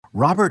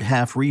Robert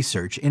Half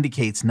research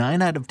indicates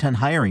 9 out of 10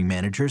 hiring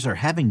managers are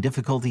having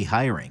difficulty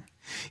hiring.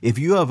 If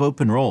you have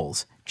open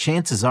roles,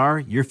 chances are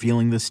you're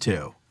feeling this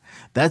too.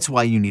 That's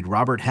why you need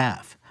Robert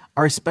Half.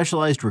 Our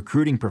specialized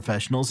recruiting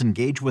professionals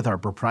engage with our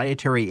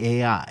proprietary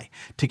AI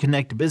to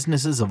connect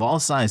businesses of all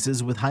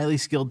sizes with highly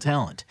skilled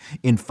talent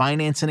in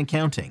finance and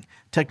accounting,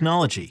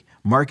 technology,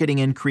 marketing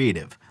and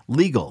creative,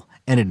 legal,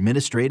 and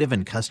administrative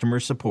and customer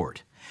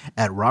support.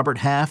 At Robert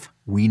Half,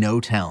 we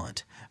know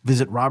talent.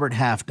 Visit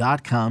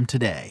roberthalf.com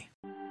today.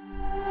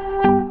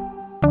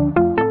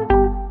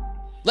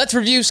 Let's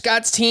review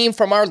Scott's team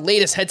from our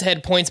latest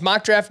head-to-head points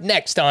mock draft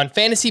next on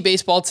Fantasy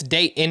Baseball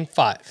Today in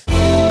 5.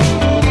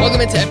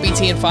 Welcome into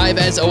FBT in 5.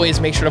 As always,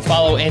 make sure to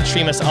follow and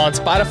stream us on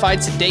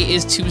Spotify. Today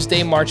is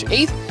Tuesday, March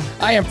 8th.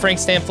 I am Frank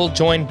Stanfield,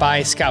 joined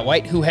by Scott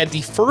White, who had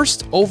the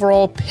first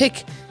overall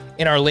pick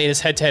in our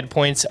latest head-to-head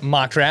points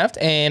mock draft.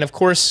 And of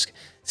course,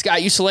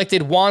 Scott, you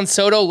selected Juan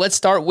Soto. Let's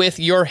start with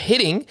your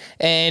hitting.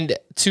 And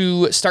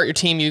to start your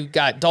team, you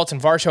got Dalton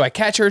Varsho at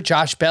catcher,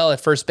 Josh Bell at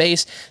first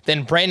base,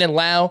 then Brandon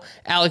Lau,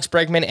 Alex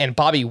Bregman, and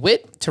Bobby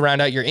Witt to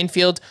round out your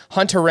infield,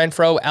 Hunter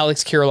Renfroe,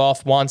 Alex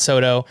Kirilloff, Juan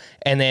Soto,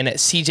 and then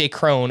CJ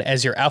Crone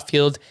as your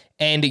outfield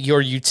and your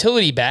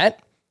utility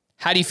bat.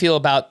 How do you feel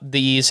about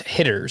these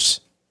hitters?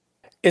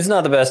 It's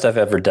not the best I've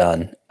ever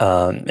done.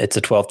 It's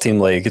a 12-team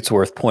league. It's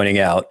worth pointing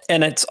out.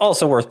 And it's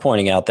also worth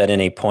pointing out that in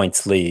a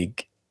points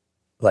league,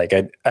 like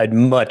I'd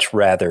much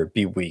rather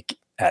be weak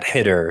at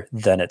hitter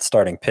than at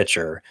starting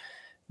pitcher,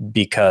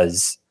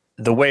 because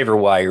the waiver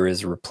wire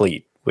is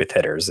replete with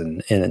hitters,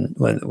 and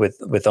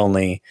with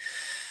only,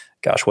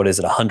 gosh, what is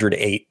it,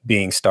 108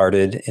 being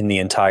started in the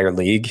entire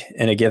league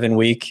in a given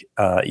week.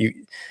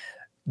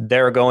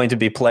 There are going to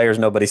be players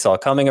nobody saw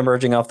coming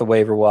emerging off the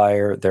waiver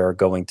wire. There are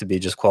going to be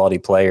just quality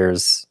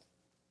players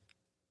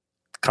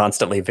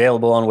constantly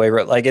available on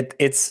waiver. Like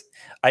it's.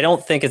 I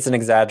don't think it's an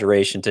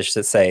exaggeration to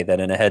say that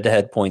in a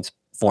head-to-head points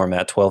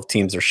format, 12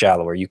 teams or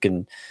shallower, you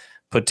can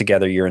put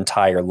together your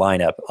entire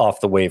lineup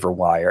off the waiver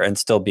wire and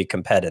still be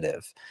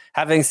competitive.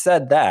 Having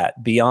said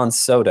that, beyond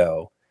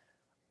Soto,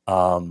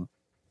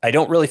 I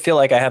don't really feel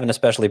like I have an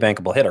especially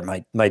bankable hitter.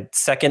 My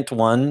second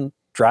one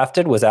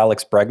drafted was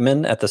Alex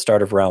Bregman at the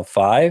start of round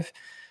 5.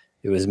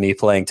 It was me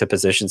playing to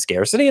position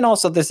scarcity, and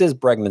also this is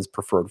Bregman's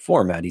preferred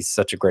format. He's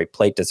such a great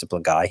plate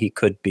discipline guy. He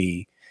could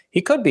be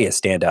a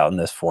standout in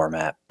this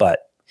format,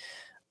 but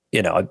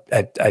you know,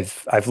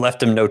 I've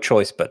left him no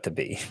choice but to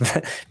be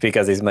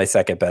because he's my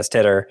second best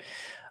hitter.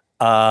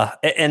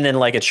 And then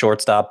like at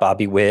shortstop,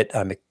 Bobby Witt,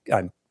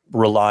 I'm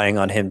relying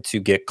on him to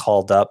get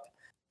called up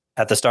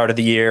at the start of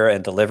the year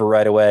and deliver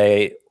right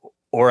away,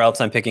 or else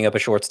I'm picking up a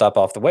shortstop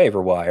off the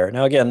waiver wire.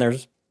 Now, again,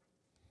 there's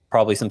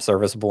probably some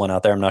serviceable one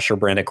out there. I'm not sure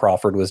Brandon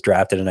Crawford was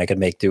drafted and I could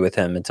make do with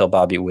him until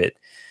Bobby Witt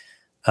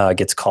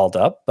gets called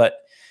up,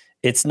 but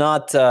it's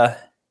not,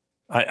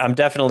 I'm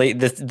definitely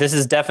this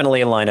is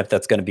definitely a lineup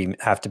that's going to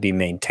have to be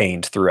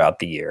maintained throughout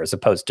the year as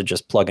opposed to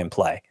just plug and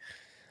play.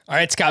 All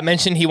right, Scott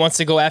mentioned he wants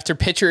to go after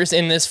pitchers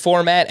in this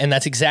format, and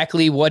that's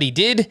exactly what he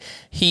did.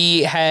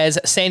 He has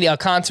Sandy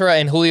Alcantara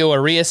and Julio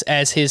Arias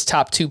as his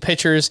top 2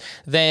 pitchers,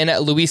 then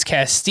Luis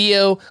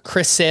Castillo,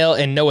 Chris Sale,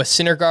 and Noah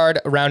Syndergaard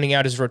rounding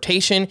out his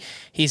rotation.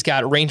 He's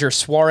got Ranger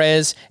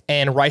Suarez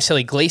and Raisel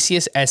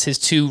Iglesias as his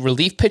 2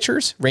 relief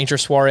pitchers. Ranger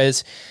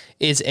Suarez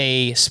is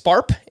a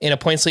SPARP in a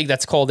points league.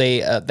 That's called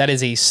that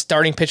is a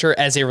starting pitcher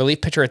as a relief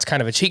pitcher. It's kind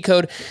of a cheat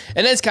code.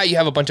 And then, Scott, you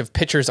have a bunch of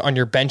pitchers on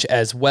your bench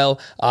as well.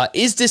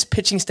 Is this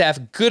pitching staff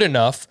good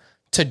enough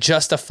to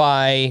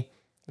justify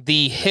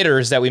the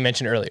hitters that we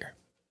mentioned earlier?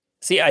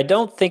 See, I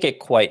don't think it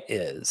quite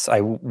is.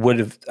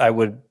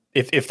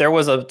 If there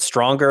was a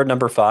stronger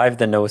number 5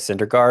 than Noah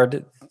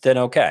Syndergaard, then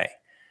okay.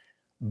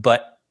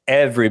 But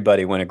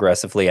everybody went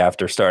aggressively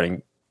after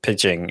starting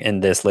pitching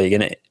in this league,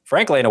 and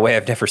frankly, in a way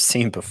I've never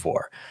seen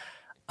before.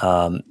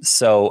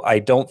 So I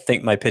don't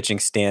think my pitching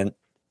staff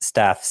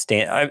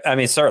I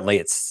mean, certainly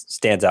it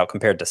stands out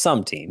compared to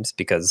some teams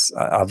because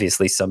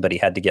obviously somebody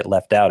had to get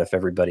left out if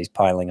everybody's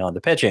piling on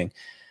the pitching.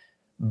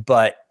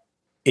 But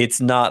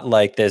it's not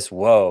like this,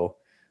 whoa,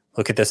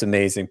 look at this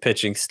amazing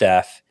pitching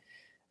staff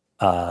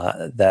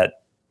that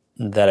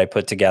I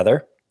put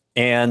together.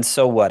 And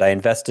so what? I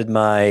invested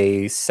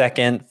my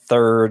second,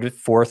 third,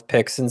 fourth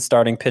picks in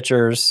starting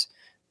pitchers.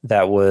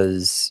 That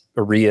was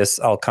Arias,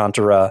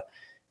 Alcantara,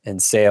 and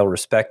Sale,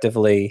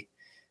 respectively.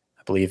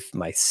 I believe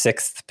my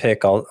 6th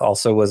pick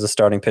also was a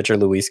starting pitcher,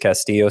 Luis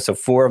Castillo. So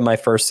 4 of my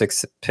first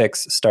 6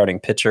 picks, starting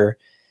pitcher.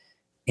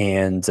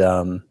 And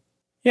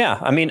yeah,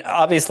 I mean,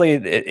 obviously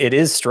it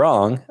is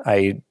strong.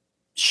 I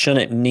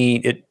shouldn't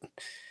need it.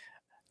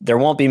 There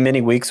won't be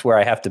many weeks where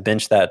I have to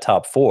bench that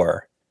top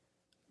 4,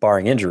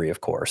 barring injury,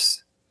 of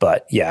course.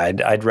 But yeah,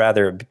 I'd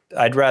rather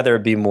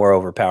it be more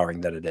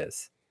overpowering than it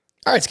is.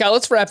 All right, Scott,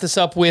 let's wrap this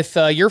up with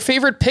your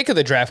favorite pick of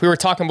the draft. We were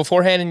talking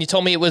beforehand, and you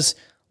told me it was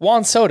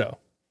Juan Soto.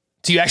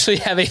 Do you actually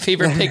have a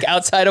favorite pick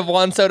outside of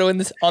Juan Soto on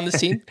this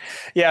team?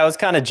 Yeah, I was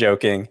kind of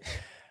joking.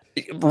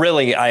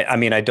 Really, I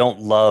mean, I don't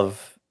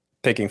love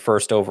picking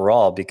first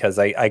overall because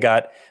I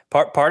got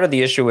part of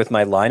the issue with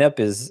my lineup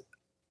is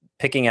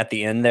picking at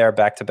the end there,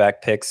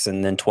 back-to-back picks,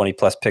 and then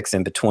 20-plus picks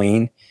in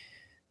between.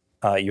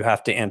 You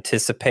have to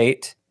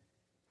anticipate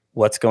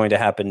what's going to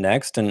happen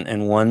next.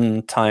 And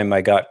one time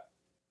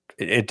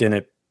it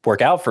didn't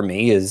work out for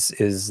me is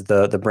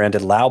the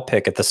Brandon Lau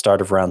pick at the start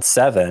of round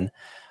 7.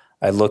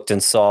 I looked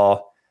and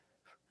saw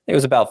it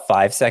was about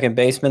 5 second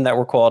basemen that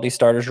were quality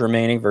starters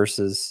remaining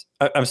versus,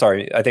 I'm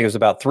sorry, I think it was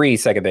about 3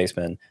 second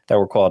basemen that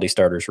were quality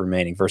starters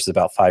remaining versus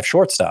about 5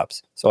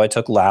 shortstops. So I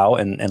took Lau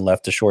and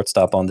left a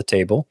shortstop on the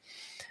table.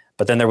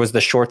 But then there was the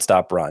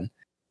shortstop run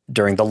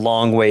during the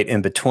long wait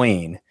in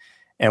between.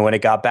 And when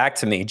it got back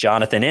to me,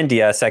 Jonathan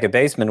India, second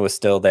baseman, was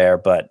still there,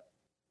 but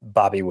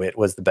Bobby Witt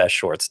was the best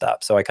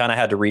shortstop. So I kind of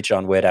had to reach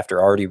on Witt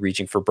after already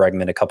reaching for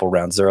Bregman a couple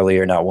rounds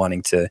earlier, not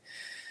wanting to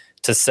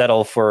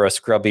settle for a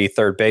scrubby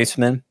third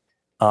baseman.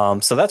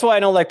 So that's why I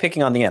don't like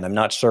picking on the end. I'm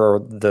not sure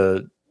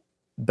the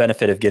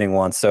benefit of getting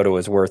Juan Soto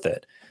is worth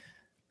it.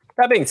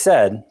 That being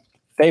said,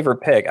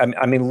 favorite pick.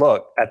 I mean,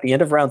 look, at the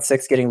end of round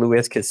 6, getting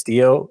Luis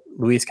Castillo,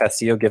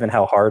 given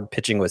how hard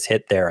pitching was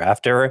hit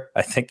thereafter,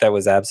 I think that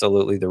was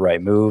absolutely the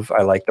right move.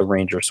 I like the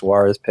Ranger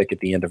Suarez pick at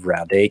the end of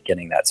round 8,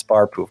 getting that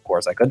Spark, who, of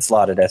course, I could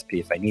slot at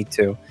SP if I need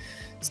to.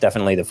 It's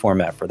definitely the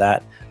format for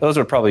that. Those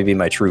would probably be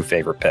my true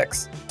favorite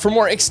picks. For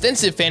more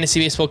extensive fantasy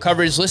baseball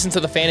coverage, listen to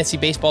the Fantasy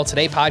Baseball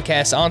Today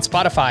podcast on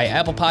Spotify,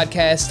 Apple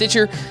Podcasts,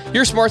 Stitcher,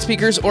 your smart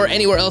speakers, or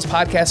anywhere else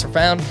podcasts are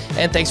found.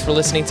 And thanks for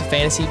listening to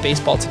Fantasy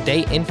Baseball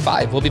Today in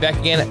 5. We'll be back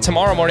again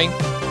tomorrow morning.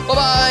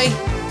 Bye-bye.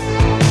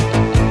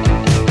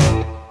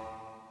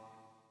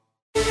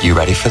 You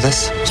ready for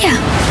this? Yeah.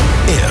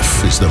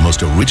 If is the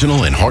most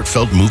original and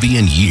heartfelt movie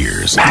in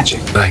years.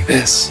 Magic like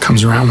this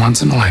comes around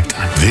once in a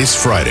lifetime. This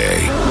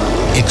Friday,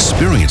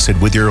 experience it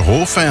with your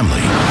whole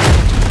family.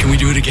 Can we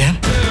do it again?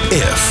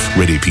 If,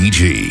 rated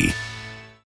PG.